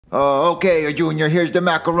Okay, Junior, here's the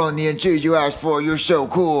macaroni and cheese you asked for. You're so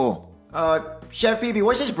cool. Chef Phoebe,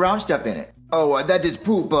 what's this brown stuff in it? Oh, that is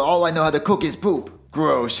poop. All I know how to cook is poop.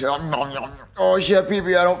 Gross. Oh, Chef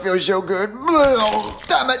Phoebe, I don't feel so good.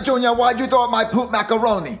 Damn it, Junior, why'd you throw up my poop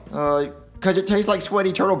macaroni? Cause it tastes like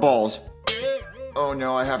sweaty turtle balls. Oh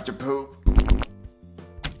no, I have to poop.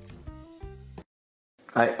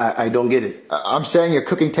 I don't get it. I'm saying your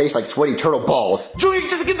cooking tastes like sweaty turtle balls. Junior,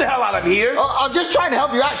 just get the hell out of here. I'm just trying to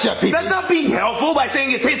help you out, Chef Pee-Pee. That's not being helpful by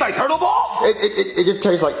saying it tastes like turtle balls. It just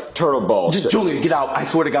tastes like turtle balls. Junior, get out. I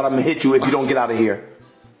swear to God, I'm gonna hit you if you don't get out of here.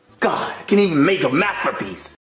 God, I can't even make a masterpiece.